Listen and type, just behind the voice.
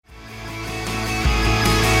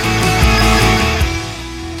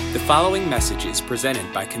following message is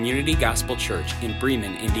presented by Community Gospel Church in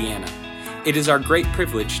Bremen, Indiana. It is our great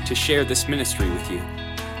privilege to share this ministry with you.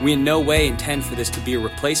 We in no way intend for this to be a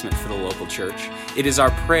replacement for the local church. It is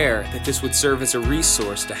our prayer that this would serve as a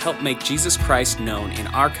resource to help make Jesus Christ known in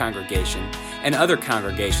our congregation and other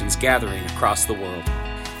congregations gathering across the world.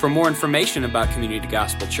 For more information about Community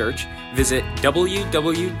Gospel Church, visit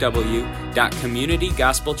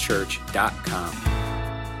www.communitygospelchurch.com.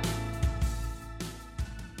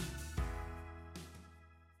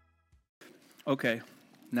 Okay,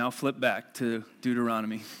 now flip back to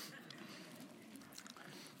Deuteronomy.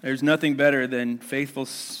 There's nothing better than faithful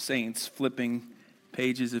saints flipping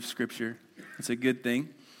pages of Scripture. It's a good thing.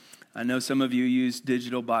 I know some of you use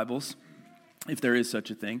digital Bibles, if there is such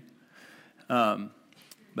a thing. But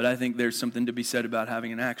I think there's something to be said about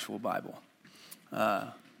having an actual Bible.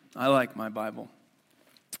 I like my Bible,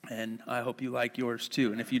 and I hope you like yours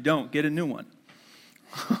too. And if you don't, get a new one.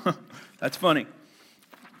 That's funny.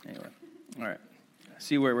 Anyway, all right.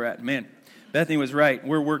 See where we're at. Man, Bethany was right.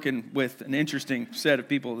 We're working with an interesting set of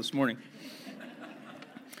people this morning.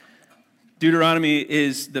 Deuteronomy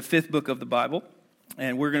is the fifth book of the Bible,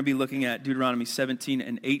 and we're going to be looking at Deuteronomy 17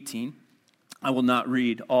 and 18. I will not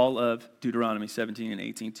read all of Deuteronomy 17 and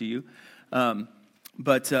 18 to you,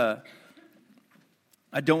 but I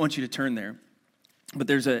don't want you to turn there. But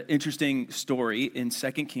there's an interesting story in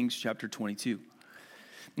 2 Kings chapter 22.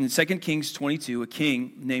 In 2 Kings 22, a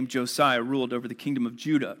king named Josiah ruled over the kingdom of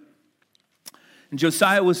Judah. And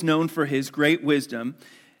Josiah was known for his great wisdom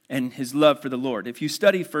and his love for the Lord. If you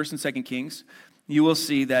study 1st and 2nd Kings, you will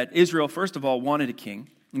see that Israel, first of all, wanted a king,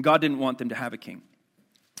 and God didn't want them to have a king.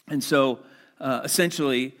 And so,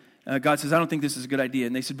 essentially, God says, I don't think this is a good idea.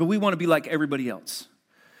 And they said, but we want to be like everybody else.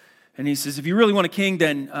 And he says, if you really want a king,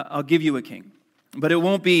 then I'll give you a king. But it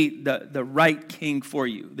won't be the right king for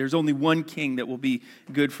you. There's only one king that will be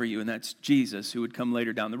good for you, and that's Jesus, who would come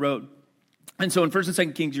later down the road. And so in 1st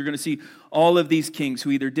and 2nd Kings, you're going to see all of these kings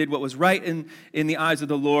who either did what was right in the eyes of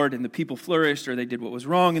the Lord, and the people flourished, or they did what was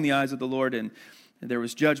wrong in the eyes of the Lord, and there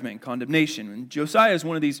was judgment and condemnation. And Josiah is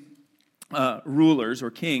one of these rulers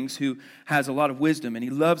or kings who has a lot of wisdom, and he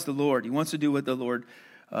loves the Lord. He wants to do what the Lord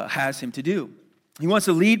has him to do. He wants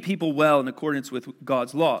to lead people well in accordance with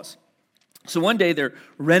God's laws. So one day they're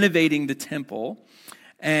renovating the temple,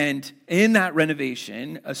 and in that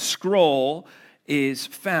renovation, a scroll is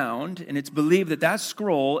found, and it's believed that that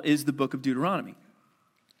scroll is the book of Deuteronomy.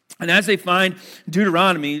 And as they find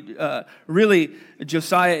Deuteronomy, really,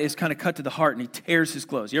 Josiah is kind of cut to the heart, and he tears his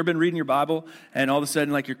clothes. You ever been reading your Bible, and all of a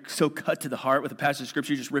sudden, like, you're so cut to the heart with a passage of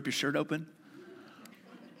Scripture, you just rip your shirt open? Does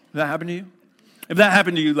that happen to you? If that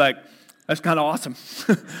happened to you, like, that's kind of awesome.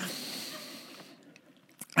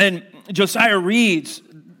 And Josiah reads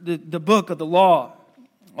the book of the law,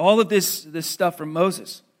 all of this stuff from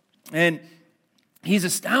Moses, and he's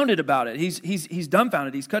astounded about it. He's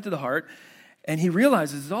dumbfounded. He's cut to the heart, and he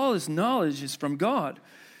realizes all his knowledge is from God.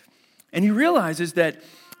 And he realizes that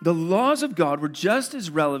the laws of God were just as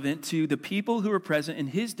relevant to the people who were present in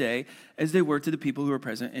his day as they were to the people who were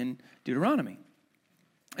present in Deuteronomy.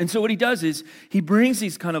 And so what he does is he brings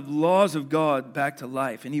these kind of laws of God back to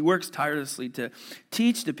life, and he works tirelessly to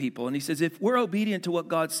teach the people. And he says, if we're obedient to what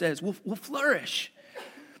God says, we'll flourish.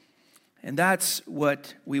 And that's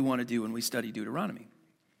what we want to do when we study Deuteronomy.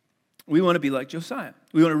 We want to be like Josiah.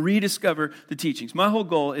 We want to rediscover the teachings. My whole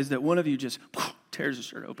goal is that one of you just tears his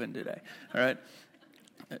shirt open today, all right?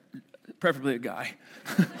 Preferably a guy.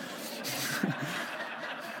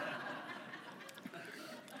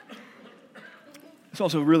 It's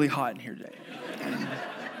also really hot in here today.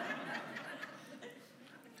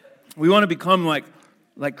 We want to become like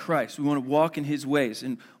Christ. We want to walk in his ways.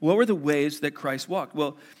 And what were the ways that Christ walked?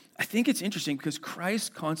 Well, I think it's interesting because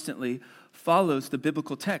Christ constantly follows the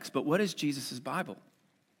biblical text. But what is Jesus' Bible?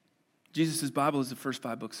 Jesus' Bible is the first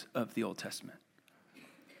 5 books of the Old Testament.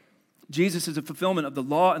 Jesus is a fulfillment of the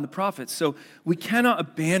law and the prophets. So we cannot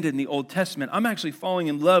abandon the Old Testament. I'm actually falling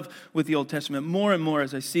in love with the Old Testament more and more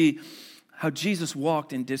as I see how Jesus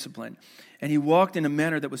walked in discipline. And he walked in a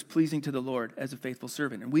manner that was pleasing to the Lord as a faithful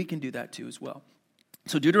servant. And we can do that too as well.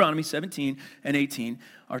 So Deuteronomy 17 and 18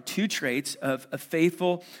 are 2 traits of a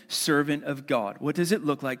faithful servant of God. What does it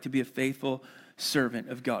look like to be a faithful servant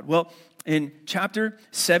of God? Well, in chapter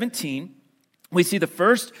 17, we see the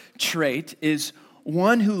first trait is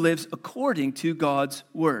one who lives according to God's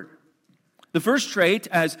word. The first trait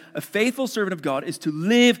as a faithful servant of God is to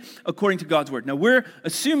live according to God's word. Now, we're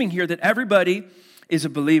assuming here that everybody is a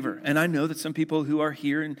believer. And I know that some people who are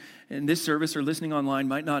here in this service or listening online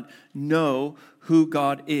might not know who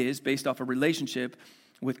God is based off a relationship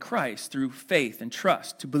with Christ through faith and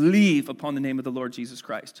trust, to believe upon the name of the Lord Jesus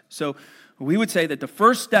Christ. So we would say that the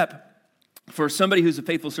first step for somebody who's a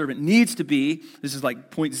faithful servant needs to be, this is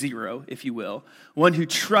like point zero, if you will, one who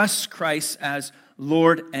trusts Christ as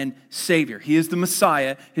Lord and Savior. He is the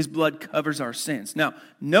Messiah. His blood covers our sins. Now,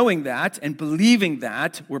 knowing that and believing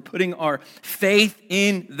that, we're putting our faith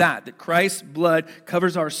in that Christ's blood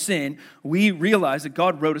covers our sin, we realize that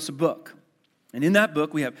God wrote us a book. And in that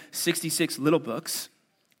book, we have 66 little books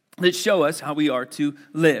that show us how we are to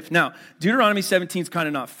live. Now, Deuteronomy 17 is kind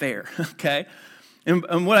of not fair, okay?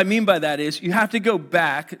 And what I mean by that is you have to go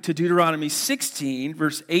back to Deuteronomy 16,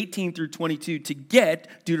 verse 18 through 22 to get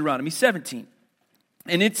Deuteronomy 17.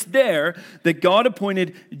 And it's there that God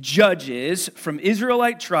appointed judges from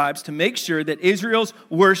Israelite tribes to make sure that Israel's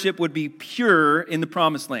worship would be pure in the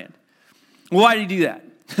promised land. Why did he do that?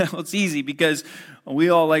 Well, it's easy because we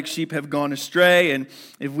all, like sheep, have gone astray, and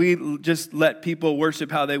if we just let people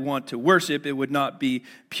worship how they want to worship, it would not be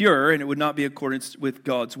pure, and it would not be in accordance with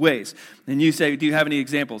God's ways. And you say, do you have any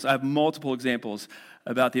examples? I have multiple examples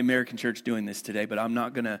about the American church doing this today, but I'm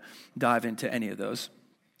not going to dive into any of those.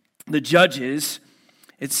 The judges,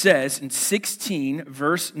 it says in 16,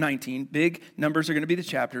 verse 19, big numbers are going to be the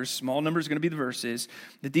chapters, small numbers are going to be the verses,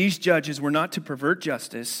 that these judges were not to pervert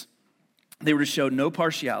justice, they were to show no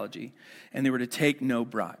partiality, and they were to take no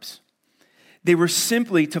bribes. They were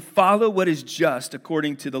simply to follow what is just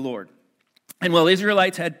according to the Lord. And while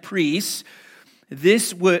Israelites had priests,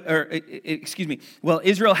 while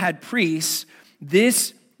Israel had priests,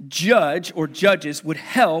 this judge or judges would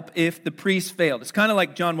help if the priest failed. It's kind of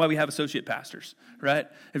like, John, why we have associate pastors, right?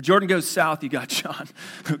 If Jordan goes south, you got John,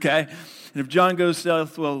 okay? And if John goes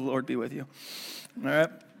south, well, the Lord be with you, all right?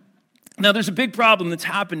 Now, there's a big problem that's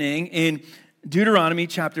happening in Deuteronomy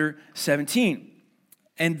chapter 17,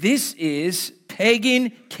 and this is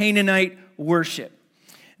pagan Canaanite worship.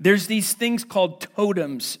 There's these things called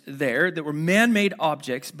totems there that were man-made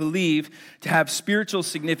objects believed to have spiritual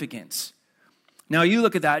significance. Now, you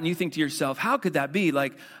look at that and you think to yourself, how could that be?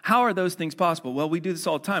 Like, how are those things possible? Well, we do this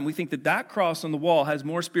all the time. We think that cross on the wall has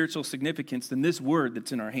more spiritual significance than this word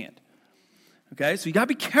that's in our hand. Okay, so you got to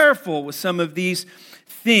be careful with some of these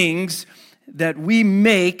things that we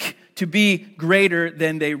make to be greater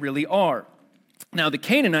than they really are. Now, the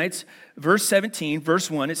Canaanites, verse 17, verse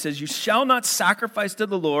 1, it says, "You shall not sacrifice to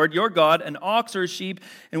the Lord your God an ox or a sheep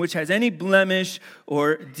in which has any blemish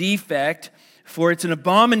or defect, for it's an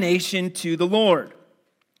abomination to the Lord."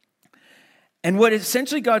 And what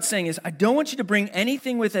essentially God's saying is, I don't want you to bring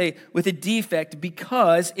anything with a defect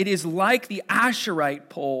because it is like the Asherite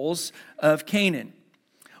poles of Canaan.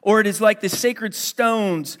 Or it is like the sacred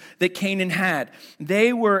stones that Canaan had.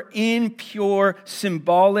 They were impure,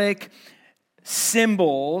 symbolic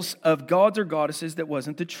symbols of gods or goddesses that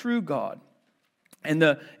wasn't the true God. And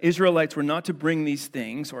the Israelites were not to bring these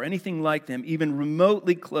things or anything like them even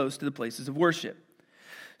remotely close to the places of worship.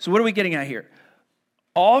 So what are we getting at here?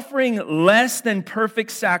 Offering less than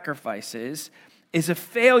perfect sacrifices is a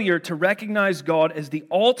failure to recognize God as the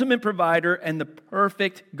ultimate provider and the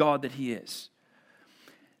perfect God that He is.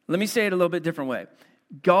 Let me say it a little bit different way.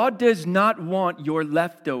 God does not want your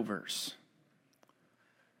leftovers.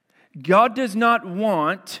 God does not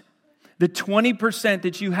want the 20%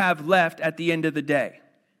 that you have left at the end of the day.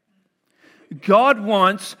 God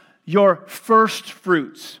wants your first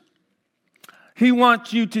fruits. He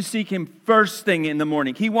wants you to seek Him first thing in the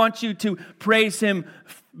morning. He wants you to praise Him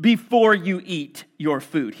before you eat your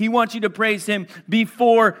food. He wants you to praise Him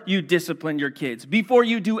before you discipline your kids. Before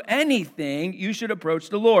you do anything, you should approach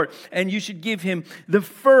the Lord, and you should give Him the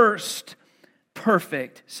first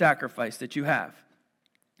perfect sacrifice that you have.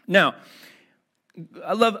 Now,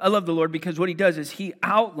 I love the Lord because what He does is He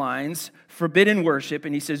outlines forbidden worship,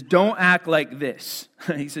 and He says, don't act like this.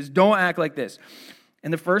 He says, don't act like this.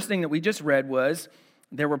 And the first thing that we just read was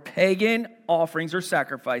there were pagan offerings or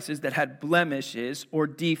sacrifices that had blemishes or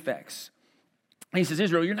defects. And He says,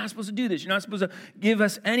 Israel, you're not supposed to do this. You're not supposed to give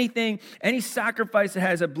us anything, any sacrifice that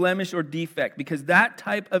has a blemish or defect, because that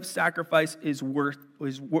type of sacrifice is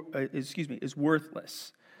worthless.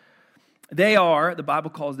 They are, the Bible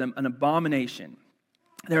calls them, an abomination.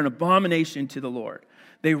 They're an abomination to the Lord.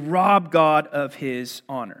 They rob God of His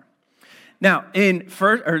honor. Now, in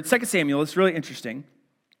 2 Samuel, it's really interesting.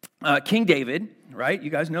 King David, right?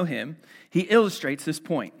 You guys know him. He illustrates this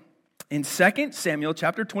point. In 2 Samuel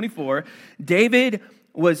chapter 24, David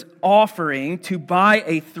was offering to buy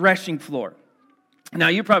a threshing floor. Now,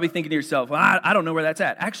 you're probably thinking to yourself, well, I don't know where that's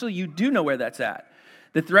at. Actually, you do know where that's at.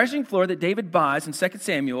 The threshing floor that David buys in 2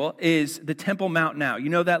 Samuel is the Temple Mount now. You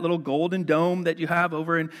know that little golden dome that you have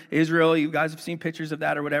over in Israel? You guys have seen pictures of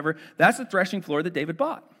that or whatever. That's the threshing floor that David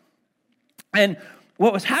bought. And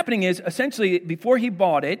what was happening is, essentially, before he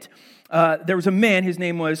bought it, there was a man, his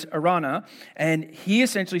name was Araunah, and he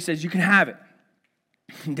essentially says, you can have it.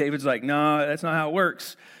 And David's like, no, that's not how it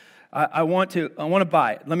works. I want to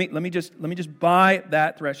buy it. Let me just buy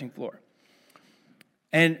that threshing floor.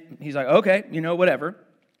 And he's like, okay, whatever.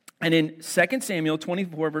 And in 2 Samuel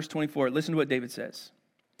 24, verse 24, listen to what David says.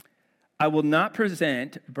 I will not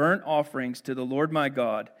present burnt offerings to the Lord my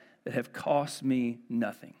God that have cost me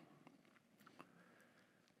nothing.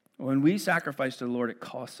 When we sacrifice to the Lord, it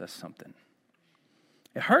costs us something.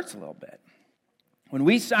 It hurts a little bit. When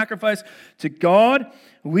we sacrifice to God,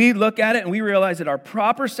 we look at it and we realize that our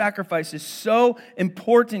proper sacrifice is so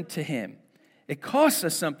important to Him. It costs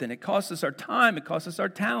us something. It costs us our time. It costs us our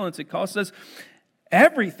talents. It costs us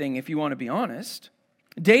everything, if you want to be honest.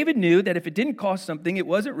 David knew that if it didn't cost something, it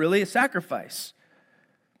wasn't really a sacrifice.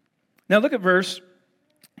 Now look at verse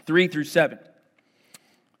 3 through 7.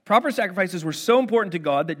 Proper sacrifices were so important to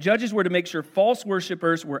God that judges were to make sure false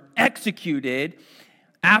worshipers were executed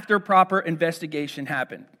after proper investigation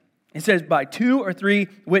happened. It says by 2 or 3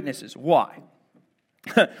 witnesses. Why?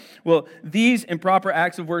 Well, these improper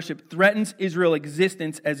acts of worship threatens Israel's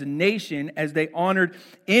existence as a nation as they honored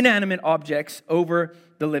inanimate objects over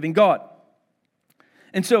the living God.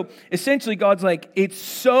 And so, essentially, God's like, it's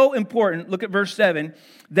so important, look at verse 7,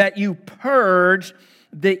 that you purge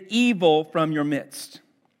the evil from your midst.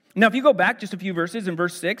 Now, if you go back just a few verses, in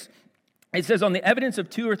verse 6, it says, on the evidence of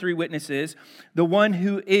 2 or 3 witnesses, the one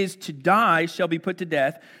who is to die shall be put to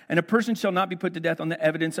death, and a person shall not be put to death on the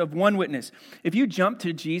evidence of 1 witness. If you jump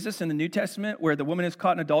to Jesus in the New Testament, where the woman is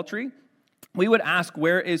caught in adultery, we would ask,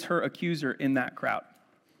 where is her accuser in that crowd?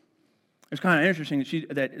 It's kind of interesting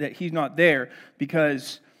that he's not there,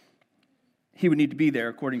 because he would need to be there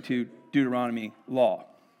according to Deuteronomy law.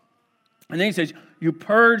 And then he says, you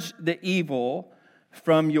purge the evil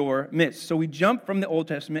from your midst. So we jump from the Old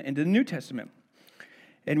Testament into the New Testament.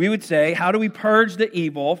 And we would say, how do we purge the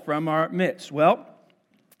evil from our midst? Well,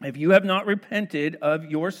 if you have not repented of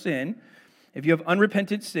your sin, if you have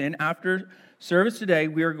unrepented sin, after service today,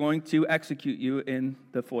 we are going to execute you in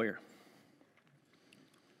the foyer.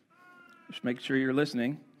 Just make sure you're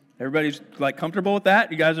listening. Everybody's comfortable with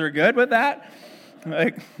that? You guys are good with that?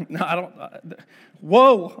 No, I don't.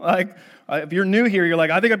 Whoa! If you're new here, you're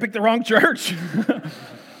like, I think I picked the wrong church.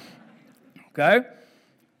 Okay.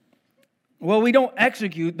 Well, we don't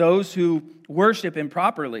execute those who worship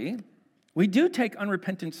improperly. We do take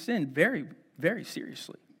unrepentant sin very, very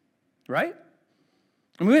seriously, right?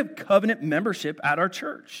 And we have covenant membership at our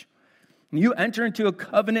church. You enter into a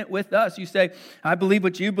covenant with us. You say, I believe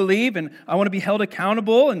what you believe, and I want to be held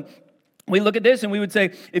accountable. And we look at this and we would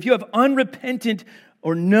say, if you have unrepentant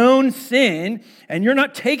or known sin, and you're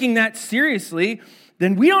not taking that seriously,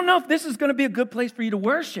 then we don't know if this is going to be a good place for you to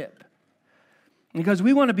worship. Because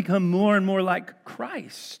we want to become more and more like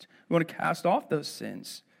Christ. We want to cast off those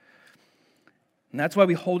sins. And that's why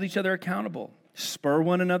we hold each other accountable, spur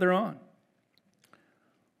one another on.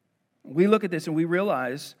 We look at this and we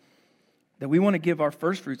realize that we want to give our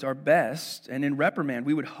first fruits, our best, and in reprimand,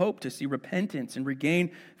 we would hope to see repentance and regain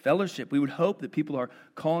fellowship. We would hope that people are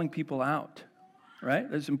calling people out, right?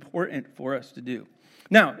 That's important for us to do.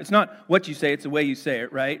 Now, it's not what you say, it's the way you say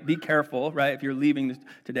it, right? Be careful, right? If you're leaving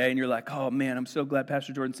today and you're like, oh man, I'm so glad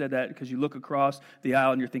Pastor Jordan said that, because you look across the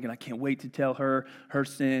aisle and you're thinking, I can't wait to tell her her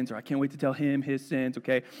sins, or I can't wait to tell him his sins,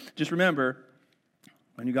 okay? Just remember,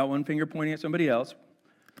 when you got one finger pointing at somebody else,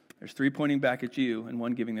 there's 3 pointing back at you and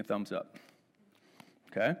 1 giving the thumbs up.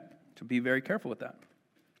 Okay? So be very careful with that.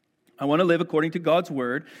 I want to live according to God's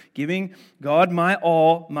word, giving God my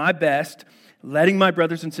all, my best, letting my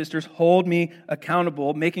brothers and sisters hold me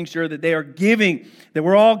accountable, making sure that they are giving, that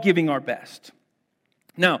we're all giving our best.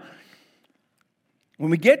 Now,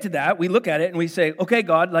 when we get to that, we look at it and we say, okay,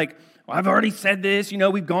 God, I've already said this,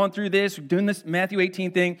 we've gone through this, we're doing this Matthew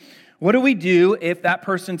 18 thing. What do we do if that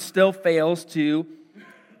person still fails to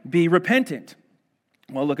be repentant?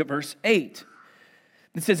 Well, look at verse 8.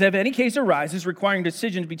 It says, if any case arises requiring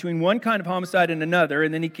decisions between one kind of homicide and another,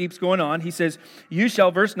 and then he keeps going on, he says, you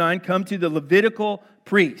shall, verse 9, come to the Levitical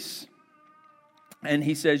priests. And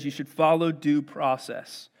he says you should follow due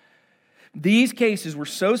process. These cases were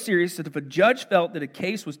so serious that if a judge felt that a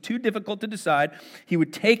case was too difficult to decide, he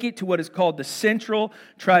would take it to what is called the central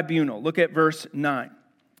tribunal. Look at verse 9.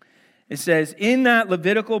 It says, in that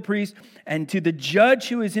Levitical priest, and to the judge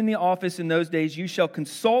who is in the office in those days, you shall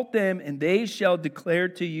consult them, and they shall declare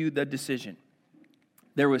to you the decision.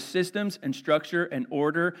 There was systems and structure and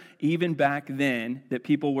order even back then that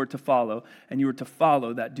people were to follow, and you were to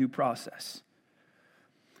follow that due process.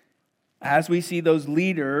 As we see those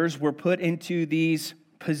leaders were put into these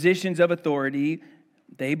positions of authority,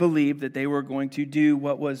 they believed that they were going to do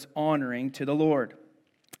what was honoring to the Lord.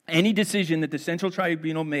 Any decision that the central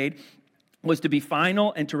tribunal made was to be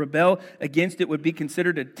final, and to rebel against it would be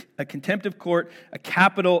considered a contempt of court, a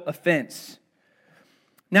capital offense.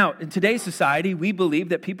 Now, in today's society, we believe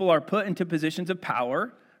that people are put into positions of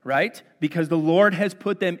power, right? Because the Lord has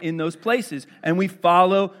put them in those places, and we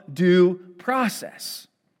follow due process.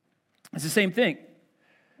 It's the same thing.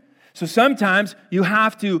 So sometimes you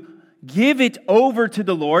have to give it over to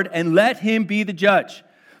the Lord and let Him be the judge.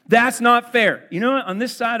 That's not fair. You know what? On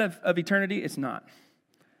this side of eternity, it's not.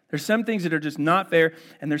 There's some things that are just not fair,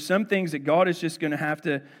 and there's some things that God is just going to have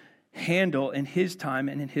to handle in His time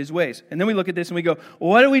and in His ways. And then we look at this and we go, well,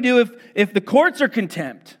 what do we do if the courts are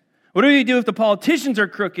contempt? What do we do if the politicians are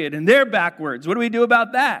crooked and they're backwards? What do we do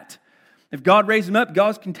about that? If God raised them up,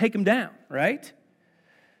 God can take them down, right?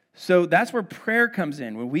 So that's where prayer comes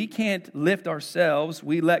in. When we can't lift ourselves,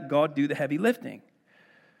 we let God do the heavy lifting.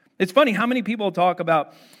 It's funny how many people talk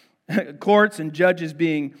about courts and judges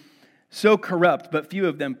being so corrupt, but few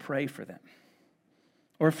of them pray for them.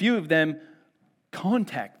 Or few of them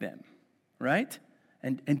contact them, right?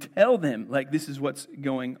 And tell them, like, this is what's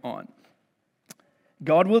going on.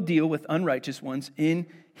 God will deal with unrighteous ones in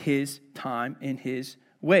His time, in His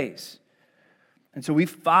ways. And so we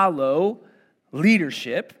follow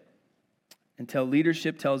leadership until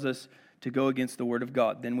leadership tells us to go against the Word of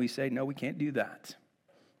God. Then we say, no, we can't do that.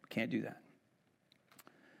 We can't do that.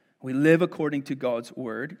 We live according to God's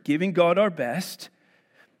Word, giving God our best,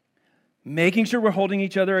 making sure we're holding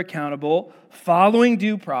each other accountable, following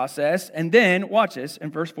due process, and then, watch this,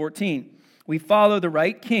 in verse 14, we follow the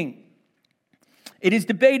right king. It is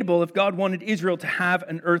debatable if God wanted Israel to have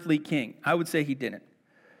an earthly king. I would say He didn't.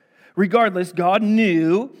 Regardless, God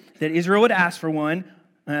knew that Israel would ask for one.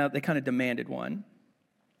 They kind of demanded one.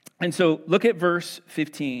 And so look at verse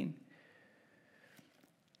 15.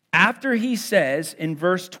 After He says in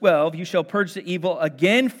verse 12, you shall purge the evil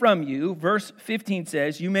again from you, verse 15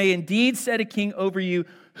 says, you may indeed set a king over you,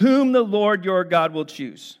 whom the Lord your God will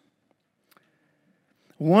choose.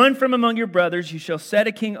 One from among your brothers, you shall set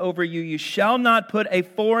a king over you. You shall not put a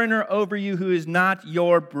foreigner over you who is not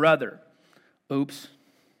your brother. Oops.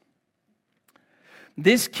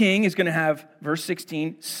 This king is going to have, verse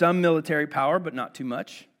 16, some military power, but not too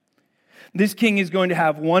much. This king is going to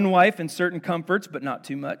have one wife and certain comforts, but not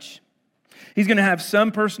too much. He's going to have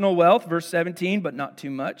some personal wealth, verse 17, but not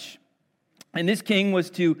too much. And this king was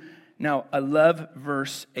to, now I love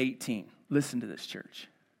verse 18. Listen to this, church.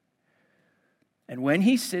 And when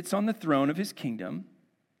he sits on the throne of his kingdom,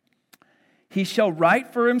 he shall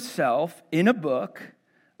write for himself in a book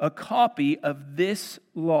a copy of this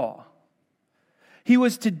law. He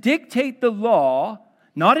was to dictate the law,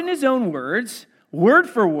 not in his own words, word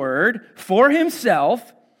for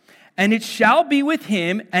himself, and it shall be with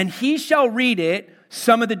him, and he shall read it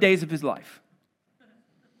some of the days of his life.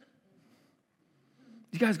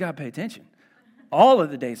 You guys got to pay attention. All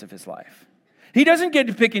of the days of his life. He doesn't get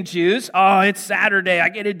to pick and choose. Oh, it's Saturday, I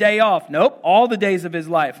get a day off. Nope, all the days of his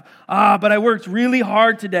life. But I worked really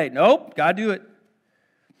hard today. Nope, got to do it.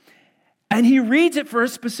 And he reads it for a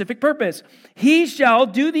specific purpose. He shall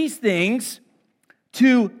do these things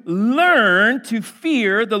to learn to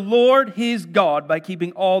fear the Lord his God by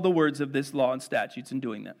keeping all the words of this law and statutes and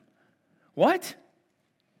doing them. What?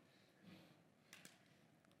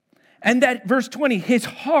 And that verse 20, his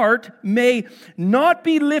heart may not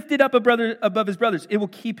be lifted up above his brothers. It will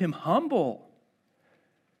keep him humble.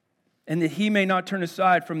 And that he may not turn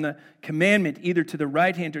aside from the commandment either to the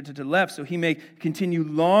right hand or to the left, so he may continue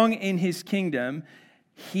long in his kingdom,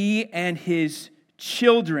 he and his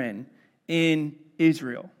children in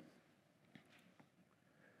Israel.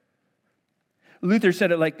 Luther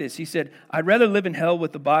said it like this. He said, I'd rather live in hell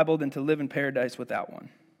with the Bible than to live in paradise without one.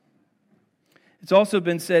 It's also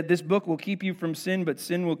been said, this book will keep you from sin, but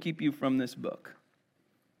sin will keep you from this book.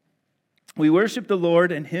 We worship the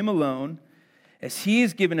Lord and Him alone, as He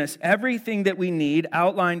has given us everything that we need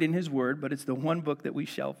outlined in His Word, but it's the one book that we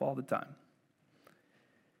shelf all the time.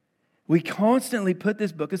 We constantly put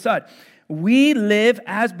this book aside. We live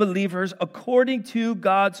as believers according to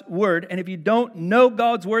God's Word, and if you don't know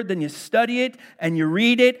God's Word, then you study it and you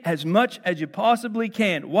read it as much as you possibly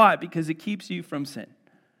can. Why? Because it keeps you from sin.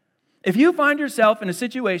 If you find yourself in a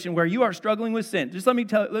situation where you are struggling with sin, just let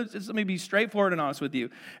me be straightforward and honest with you.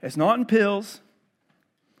 It's not in pills.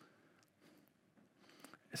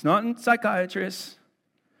 It's not in psychiatrists.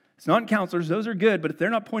 It's not in counselors. Those are good, but if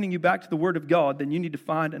they're not pointing you back to the Word of God, then you need to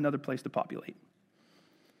find another place to populate.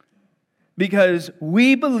 Because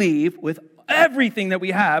we believe with everything that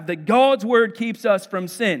we have that God's Word keeps us from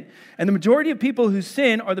sin. And the majority of people who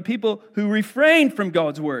sin are the people who refrain from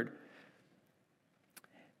God's Word.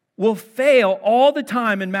 We'll fail all the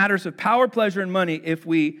time in matters of power, pleasure, and money if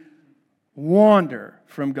we wander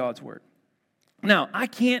from God's Word. Now, I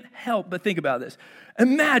can't help but think about this.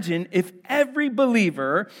 Imagine if every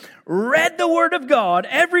believer read the Word of God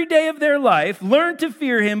every day of their life, learned to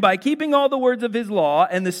fear Him by keeping all the words of His law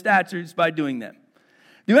and the statutes by doing them.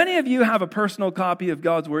 Do any of you have a personal copy of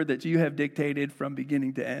God's Word that you have dictated from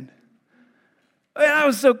beginning to end? I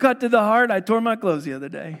was so cut to the heart, I tore my clothes the other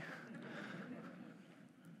day.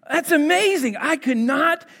 That's amazing. I could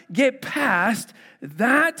not get past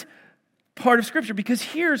that part of Scripture because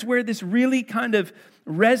here's where this really kind of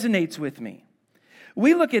resonates with me.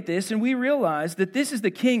 We look at this and we realize that this is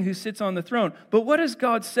the king who sits on the throne. But what does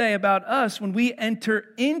God say about us when we enter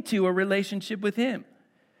into a relationship with Him?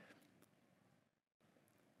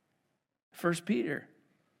 1 Peter.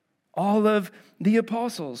 All of the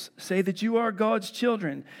apostles say that you are God's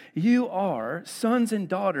children. You are sons and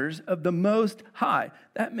daughters of the Most High.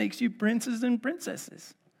 That makes you princes and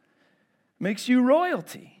princesses. Makes you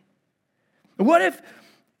royalty. What if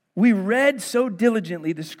we read so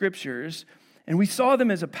diligently the Scriptures and we saw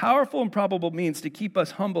them as a powerful and probable means to keep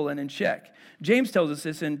us humble and in check? James tells us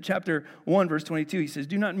this in chapter 1, verse 22. He says,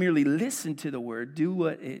 do not merely listen to the word, do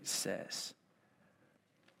what it says.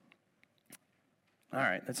 All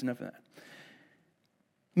right, that's enough of that.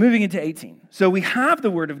 Moving into 18. So we have the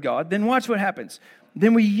Word of God. Then watch what happens.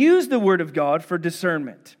 Then we use the Word of God for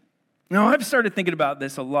discernment. Now, I've started thinking about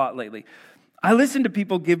this a lot lately. I listen to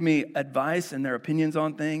people give me advice and their opinions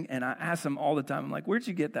on things, and I ask them all the time, I'm like, where'd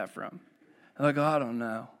you get that from? They're like, oh, I don't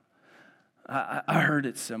know. I heard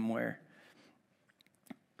it somewhere.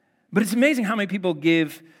 But it's amazing how many people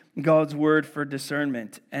give God's Word for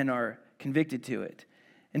discernment and are convicted to it.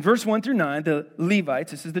 In verse 1 through 9, the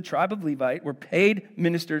Levites, this is the tribe of Levite, were paid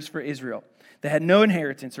ministers for Israel. They had no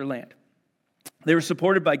inheritance or land. They were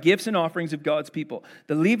supported by gifts and offerings of God's people.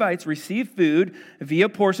 The Levites received food via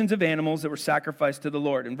portions of animals that were sacrificed to the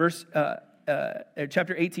Lord. In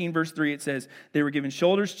chapter 18, verse 3, it says, they were given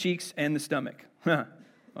shoulders, cheeks, and the stomach.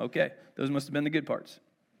 Okay, those must have been the good parts.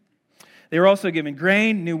 They were also given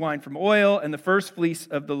grain, new wine from oil, and the first fleece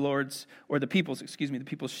of the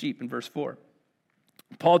people's sheep in verse 4.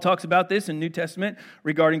 Paul talks about this in New Testament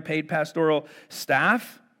regarding paid pastoral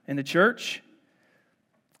staff in the church.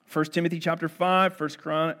 1 Timothy chapter 5,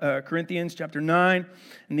 1 Corinthians chapter 9.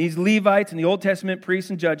 And these Levites in the Old Testament priests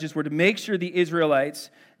and judges were to make sure the Israelites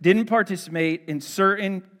didn't participate in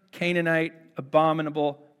certain Canaanite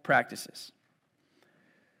abominable practices.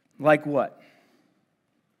 Like what?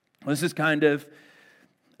 Well, this is kind of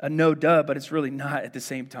a no-duh, but it's really not at the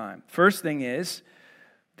same time. First thing is,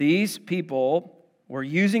 these people were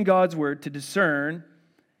using God's Word to discern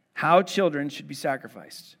how children should be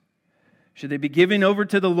sacrificed. Should they be given over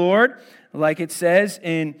to the Lord, like it says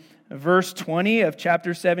in verse 20 of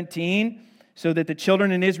chapter 17, so that the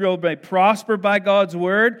children in Israel may prosper by God's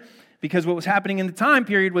Word? Because what was happening in the time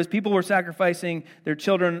period was people were sacrificing their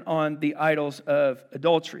children on the idols of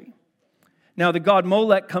adultery. Now, the god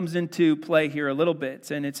Molech comes into play here a little bit,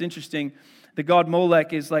 and it's interesting. The god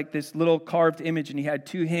Molech is like this little carved image, and he had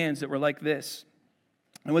two hands that were like this.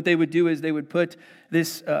 And what they would do is they would put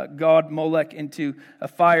this god Molech into a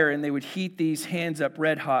fire, and they would heat these hands up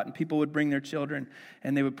red hot, and people would bring their children,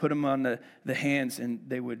 and they would put them on the hands, and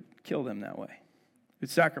they would kill them that way. They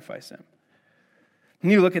would sacrifice them.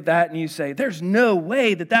 And you look at that and you say, there's no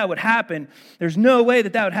way that would happen. There's no way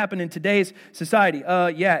that would happen in today's society.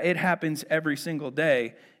 Yeah, it happens every single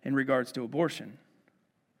day in regards to abortion.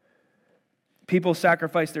 People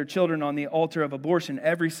sacrifice their children on the altar of abortion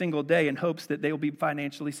every single day in hopes that they will be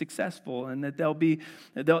financially successful and that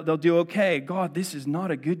they'll do okay. God, this is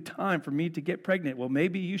not a good time for me to get pregnant. Well,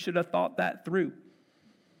 maybe you should have thought that through.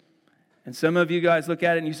 And some of you guys look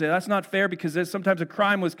at it and you say, that's not fair because sometimes a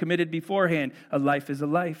crime was committed beforehand. A life is a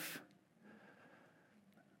life.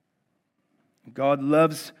 God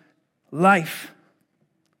loves life.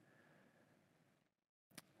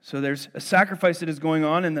 So there's a sacrifice that is going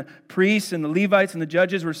on, and the priests and the Levites and the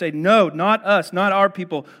judges were saying, no, not us, not our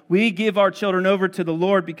people. We give our children over to the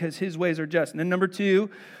Lord because His ways are just. And then number 2,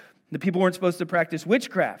 the people weren't supposed to practice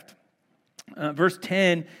witchcraft. Verse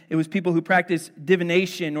 10, it was people who practiced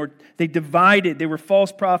divination, or they divided. They were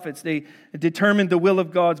false prophets. They determined the will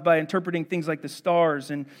of God by interpreting things like the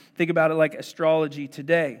stars, and think about it like astrology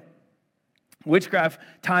today. Witchcraft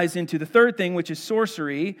ties into the third thing, which is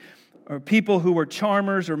sorcery, or people who were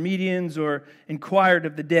charmers or mediums or inquired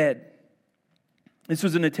of the dead. This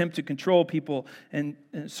was an attempt to control people and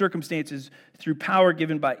circumstances through power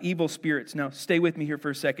given by evil spirits. Now, stay with me here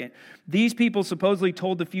for a second. These people supposedly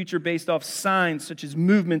told the future based off signs such as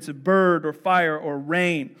movements of bird or fire or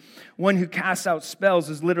rain. One who casts out spells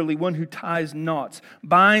is literally one who ties knots,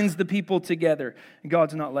 binds the people together. And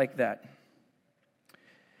God's not like that.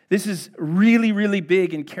 This is really, really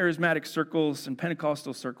big in charismatic circles and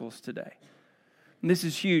Pentecostal circles today. And this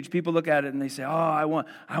is huge. People look at it and they say, I want,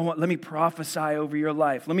 let me prophesy over your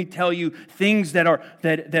life. Let me tell you things that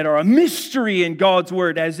are a mystery in God's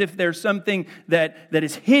word, as if there's something that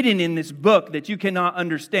is hidden in this book that you cannot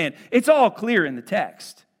understand. It's all clear in the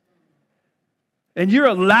text. And you're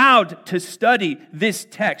allowed to study this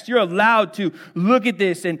text. You're allowed to look at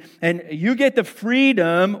this, and you get the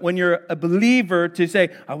freedom when you're a believer to say,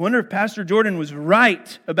 I wonder if Pastor Jordan was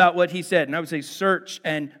right about what he said. And I would say search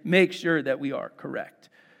and make sure that we are correct.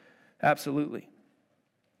 Absolutely.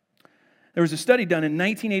 There was a study done in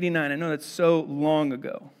 1989. I know that's so long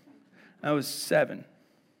ago. I was 7.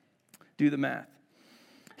 Do the math.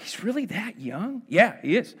 He's really that young? Yeah,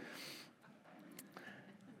 he is.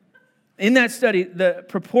 In that study, the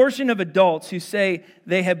proportion of adults who say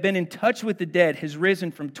they have been in touch with the dead has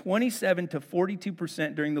risen from 27 to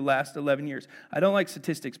 42% during the last 11 years. I don't like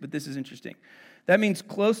statistics, but this is interesting. That means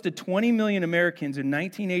close to 20 million Americans in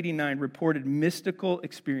 1989 reported mystical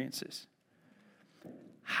experiences.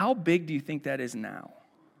 How big do you think that is now?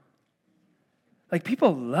 Like,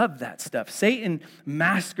 people love that stuff. Satan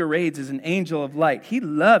masquerades as an angel of light. He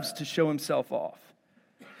loves to show himself off.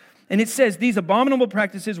 And it says these abominable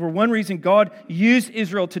practices were one reason God used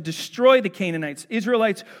Israel to destroy the Canaanites.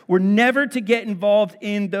 Israelites were never to get involved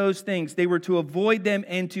in those things. They were to avoid them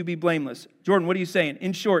and to be blameless. Jordan, what are you saying?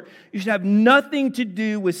 In short, you should have nothing to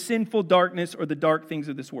do with sinful darkness or the dark things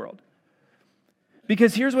of this world.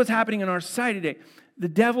 Because here's what's happening in our society today. The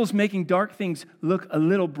devil's making dark things look a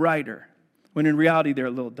little brighter, when in reality they're a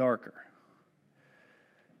little darker.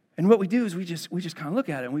 And what we do is we just kind of look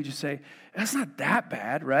at it and we just say, that's not that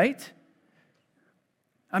bad, right?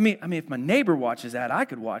 I mean, if my neighbor watches that, I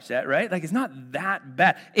could watch that, right? Like, it's not that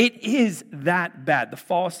bad. It is that bad. The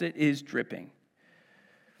faucet is dripping.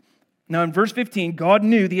 Now, in verse 15, God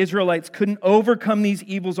knew the Israelites couldn't overcome these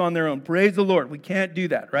evils on their own. Praise the Lord. We can't do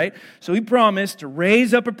that, right? So he promised to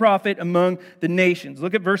raise up a prophet among the nations.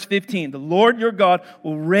 Look at verse 15. The Lord your God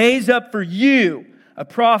will raise up for you a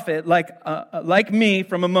prophet like me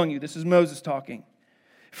from among you. This is Moses talking.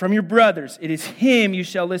 From your brothers, it is him you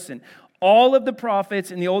shall listen. All of the prophets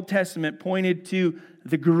in the Old Testament pointed to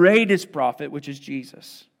the greatest prophet, which is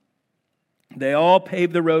Jesus. They all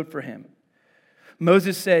paved the road for him.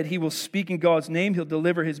 Moses said he will speak in God's name. He'll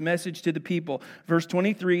deliver his message to the people. Verse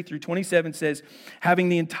 23 through 27 says, having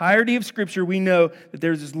the entirety of Scripture, we know that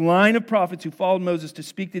there's this line of prophets who followed Moses to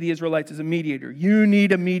speak to the Israelites as a mediator. You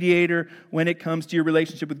need a mediator when it comes to your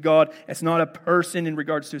relationship with God. It's not a person in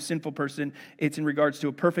regards to a sinful person. It's in regards to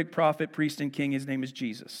a perfect prophet, priest, and king. His name is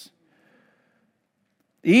Jesus.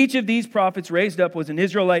 Each of these prophets raised up was an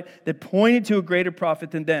Israelite that pointed to a greater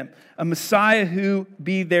prophet than them, a Messiah who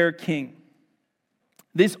be their king.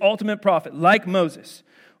 This ultimate prophet, like Moses,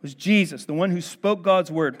 was Jesus, the one who spoke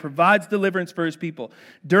God's word, provides deliverance for his people.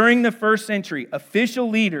 During the first century, official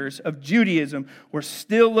leaders of Judaism were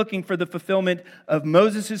still looking for the fulfillment of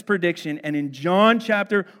Moses' prediction. And in John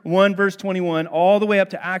chapter 1, verse 21, all the way up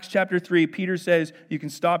to Acts chapter 3, Peter says, you can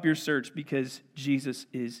stop your search because Jesus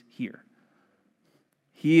is here.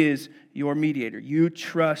 He is your mediator. You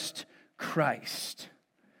trust Christ.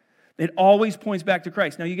 It always points back to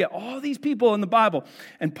Christ. Now, you get all these people in the Bible,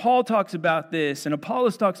 and Paul talks about this, and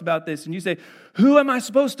Apollos talks about this, and you say, who am I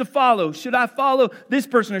supposed to follow? Should I follow this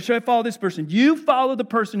person, or should I follow this person? You follow the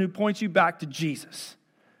person who points you back to Jesus.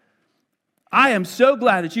 I am so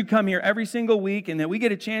glad that you come here every single week and that we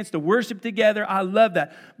get a chance to worship together. I love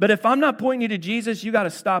that. But if I'm not pointing you to Jesus, you got to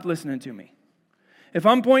stop listening to me. If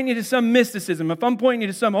I'm pointing you to some mysticism, if I'm pointing you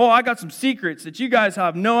to some, I got some secrets that you guys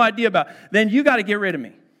have no idea about, then you got to get rid of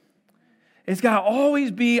me. It's got to always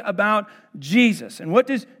be about Jesus. And what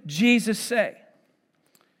does Jesus say?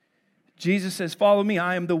 Jesus says, follow me.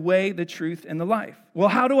 I am the way, the truth, and the life. Well,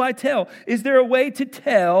 how do I tell? Is there a way to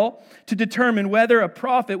tell, to determine whether a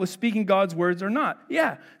prophet was speaking God's words or not?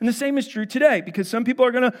 Yeah, and the same is true today, because some people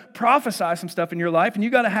are going to prophesy some stuff in your life, and you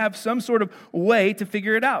got to have some sort of way to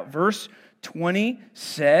figure it out. Verse 20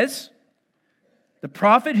 says, the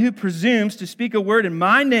prophet who presumes to speak a word in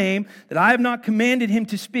my name that I have not commanded him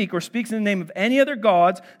to speak, or speaks in the name of any other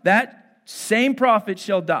gods, that same prophet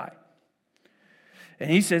shall die. And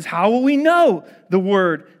he says, how will we know the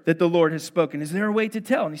word that the Lord has spoken? Is there a way to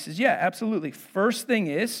tell? And he says, yeah, absolutely. First thing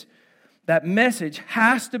is, that message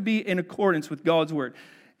has to be in accordance with God's word.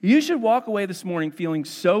 You should walk away this morning feeling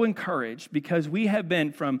so encouraged because we have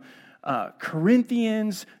been from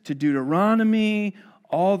Corinthians to Deuteronomy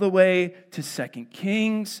all the way to 2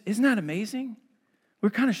 Kings. Isn't that amazing? We're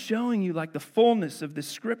kind of showing you like the fullness of this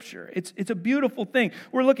scripture. It's a beautiful thing.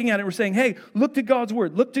 We're looking at it, we're saying, hey, look to God's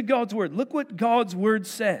word. Look to God's word. Look what God's word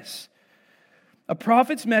says. A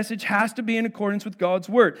prophet's message has to be in accordance with God's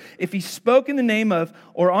word. If he spoke in the name of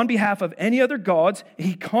or on behalf of any other gods,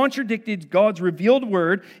 he contradicted God's revealed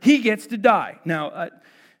word, he gets to die. Now,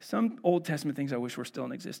 some Old Testament things I wish were still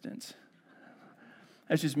in existence.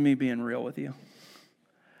 That's just me being real with you.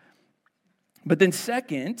 But then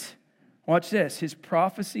second, watch this, his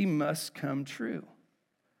prophecy must come true.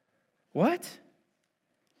 What?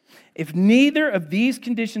 If neither of these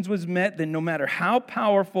conditions was met, then no matter how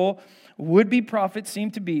powerful would-be prophets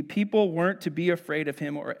seemed to be, people weren't to be afraid of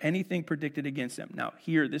him or anything predicted against them. Now,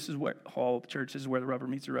 here, this is where Hall Church is where the rubber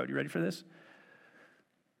meets the road. You ready for this?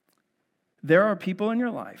 There are people in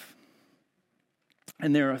your life,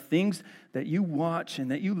 and there are things that you watch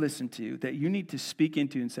and that you listen to that you need to speak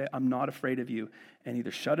into and say, I'm not afraid of you, and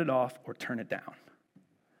either shut it off or turn it down.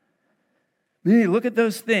 You need to look at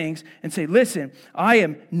those things and say, listen, I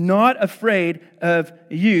am not afraid of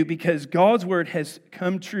you because God's word has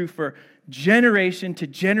come true for generation to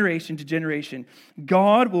generation to generation.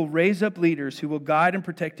 God will raise up leaders who will guide and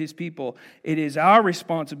protect his people. It is our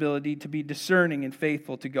responsibility to be discerning and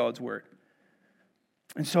faithful to God's word.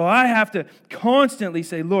 And so I have to constantly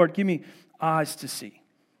say, Lord, give me eyes to see.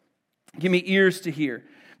 Give me ears to hear.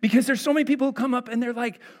 Because there's so many people who come up and they're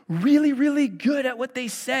like really, really good at what they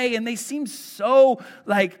say and they seem so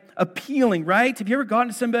like appealing, right? Have you ever gotten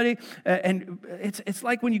to somebody and it's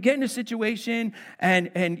like when you get in a situation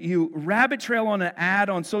and you rabbit trail on an ad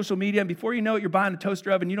on social media and before you know it, you're buying a toaster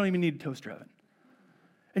oven. You don't even need a toaster oven.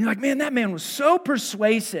 And you're like, man, that man was so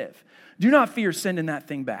persuasive. Do not fear sending that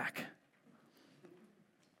thing back.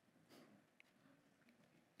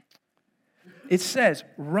 It says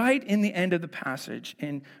right in the end of the passage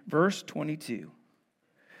in verse 22,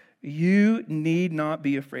 you need not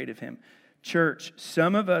be afraid of him. Church,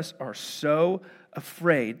 some of us are so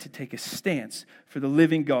afraid to take a stance for the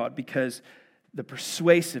living God because the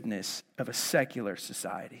persuasiveness of a secular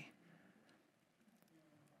society.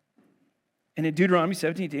 And in Deuteronomy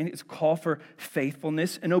 17:10, it's a call for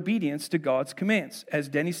faithfulness and obedience to God's commands. As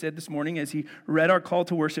Denny said this morning as he read our call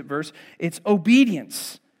to worship verse, it's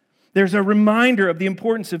obedience. There's a reminder of the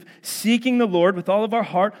importance of seeking the Lord with all of our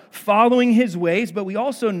heart, following his ways, but we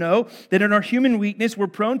also know that in our human weakness, we're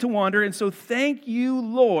prone to wander, and so thank you,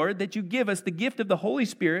 Lord, that you give us the gift of the Holy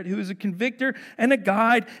Spirit, who is a convictor and a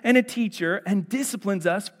guide and a teacher, and disciplines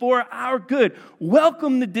us for our good.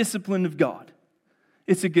 Welcome the discipline of God.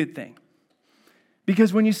 It's a good thing.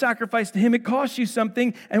 Because when you sacrifice to him, it costs you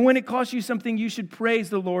something, and when it costs you something, you should praise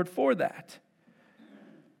the Lord for that.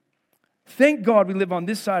 Thank God we live on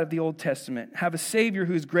this side of the Old Testament, have a Savior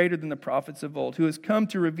who is greater than the prophets of old, who has come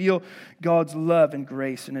to reveal God's love and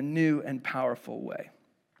grace in a new and powerful way.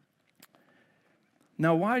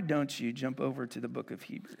 Now, why don't you jump over to the book of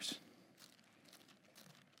Hebrews?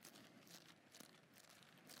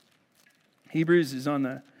 Hebrews is on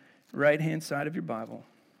the right-hand side of your Bible.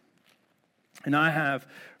 And I have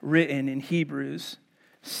written in Hebrews,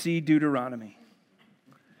 see Deuteronomy.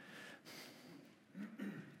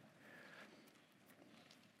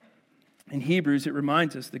 In Hebrews, it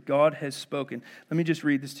reminds us that God has spoken. Let me just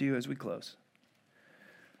read this to you as we close.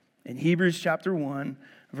 In Hebrews chapter 1,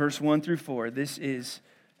 verse 1 through 4, this is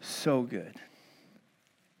so good.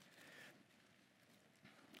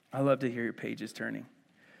 I love to hear your pages turning.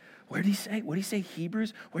 Where did he say? What did he say?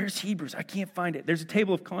 Hebrews? Where's Hebrews? I can't find it. There's a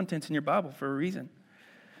table of contents in your Bible for a reason.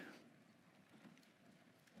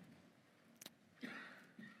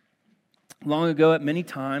 Long ago, at many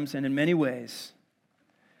times and in many ways,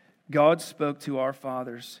 God spoke to our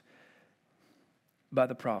fathers by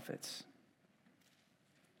the prophets.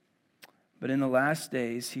 But in the last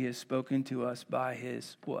days, he has spoken to us by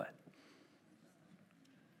his what?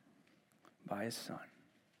 By his Son,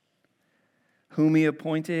 whom he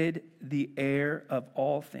appointed the heir of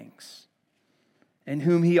all things, and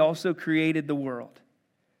whom he also created the world.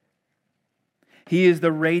 He is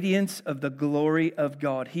the radiance of the glory of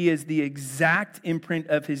God. He is the exact imprint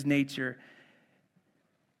of his nature,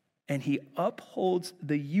 and he upholds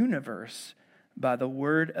the universe by the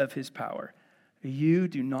word of his power. You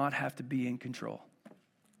do not have to be in control,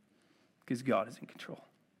 because God is in control.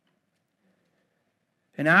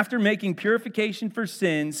 And after making purification for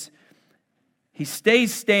sins, he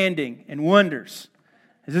stays standing and wonders,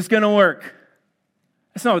 is this going to work?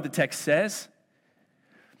 That's not what the text says.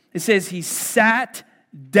 It says he sat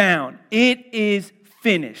down. It is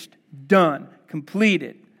finished, done,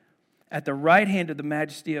 completed, at the right hand of the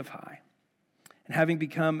majesty of high. And having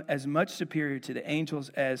become as much superior to the angels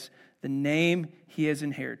as the name he has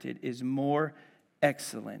inherited is more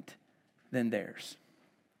excellent than theirs.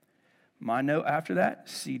 My note after that,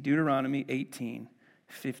 see Deuteronomy 18,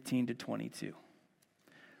 15 to 22.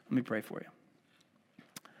 Let me pray for you.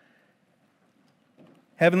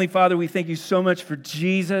 Heavenly Father, we thank you so much for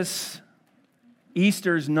Jesus.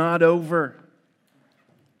 Easter's not over.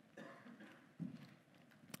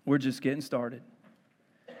 We're just getting started.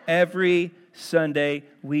 Every Sunday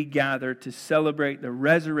we gather to celebrate the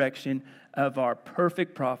resurrection of our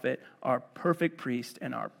perfect prophet, our perfect priest,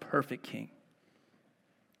 and our perfect king.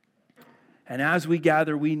 And as we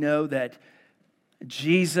gather, we know that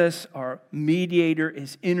Jesus, our mediator,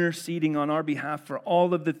 is interceding on our behalf for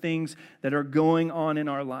all of the things that are going on in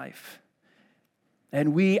our life.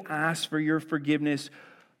 And we ask for your forgiveness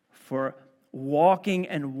for walking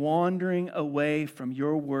and wandering away from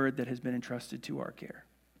your word that has been entrusted to our care.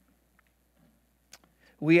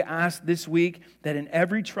 We ask this week that in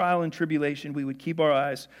every trial and tribulation, we would keep our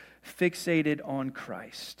eyes fixated on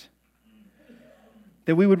Christ.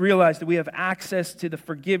 That we would realize that we have access to the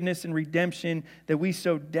forgiveness and redemption that we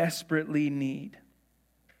so desperately need.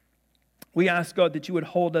 We ask, God, that you would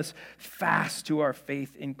hold us fast to our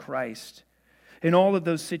faith in Christ in all of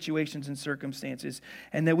those situations and circumstances,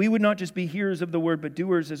 and that we would not just be hearers of the word, but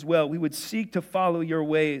doers as well. We would seek to follow your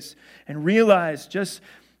ways and realize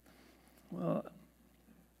that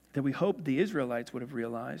we hope the Israelites would have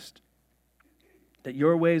realized that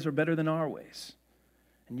your ways are better than our ways,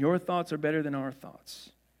 and your thoughts are better than our thoughts.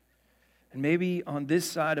 And maybe on this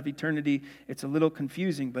side of eternity, it's a little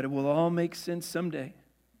confusing, but it will all make sense someday.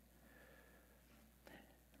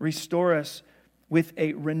 Restore us with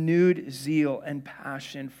a renewed zeal and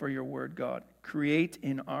passion for your word, God. Create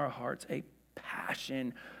in our hearts a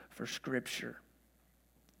passion for Scripture,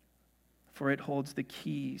 for it holds the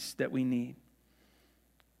keys that we need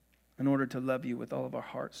in order to love you with all of our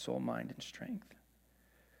heart, soul, mind, and strength.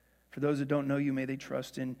 For those that don't know you, may they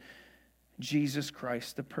trust in Jesus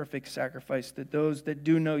Christ, the perfect sacrifice. That those that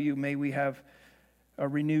do know you, may we have a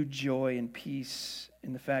renewed joy and peace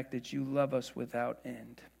in the fact that you love us without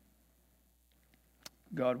end.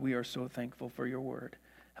 God, we are so thankful for your word.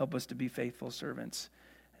 Help us to be faithful servants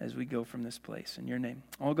as we go from this place. In your name.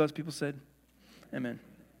 All God's people said, amen.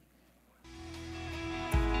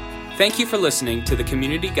 Thank you for listening to the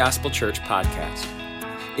Community Gospel Church podcast.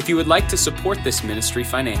 If you would like to support this ministry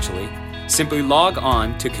financially, simply log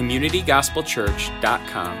on to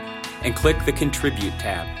communitygospelchurch.com and click the Contribute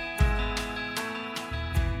tab.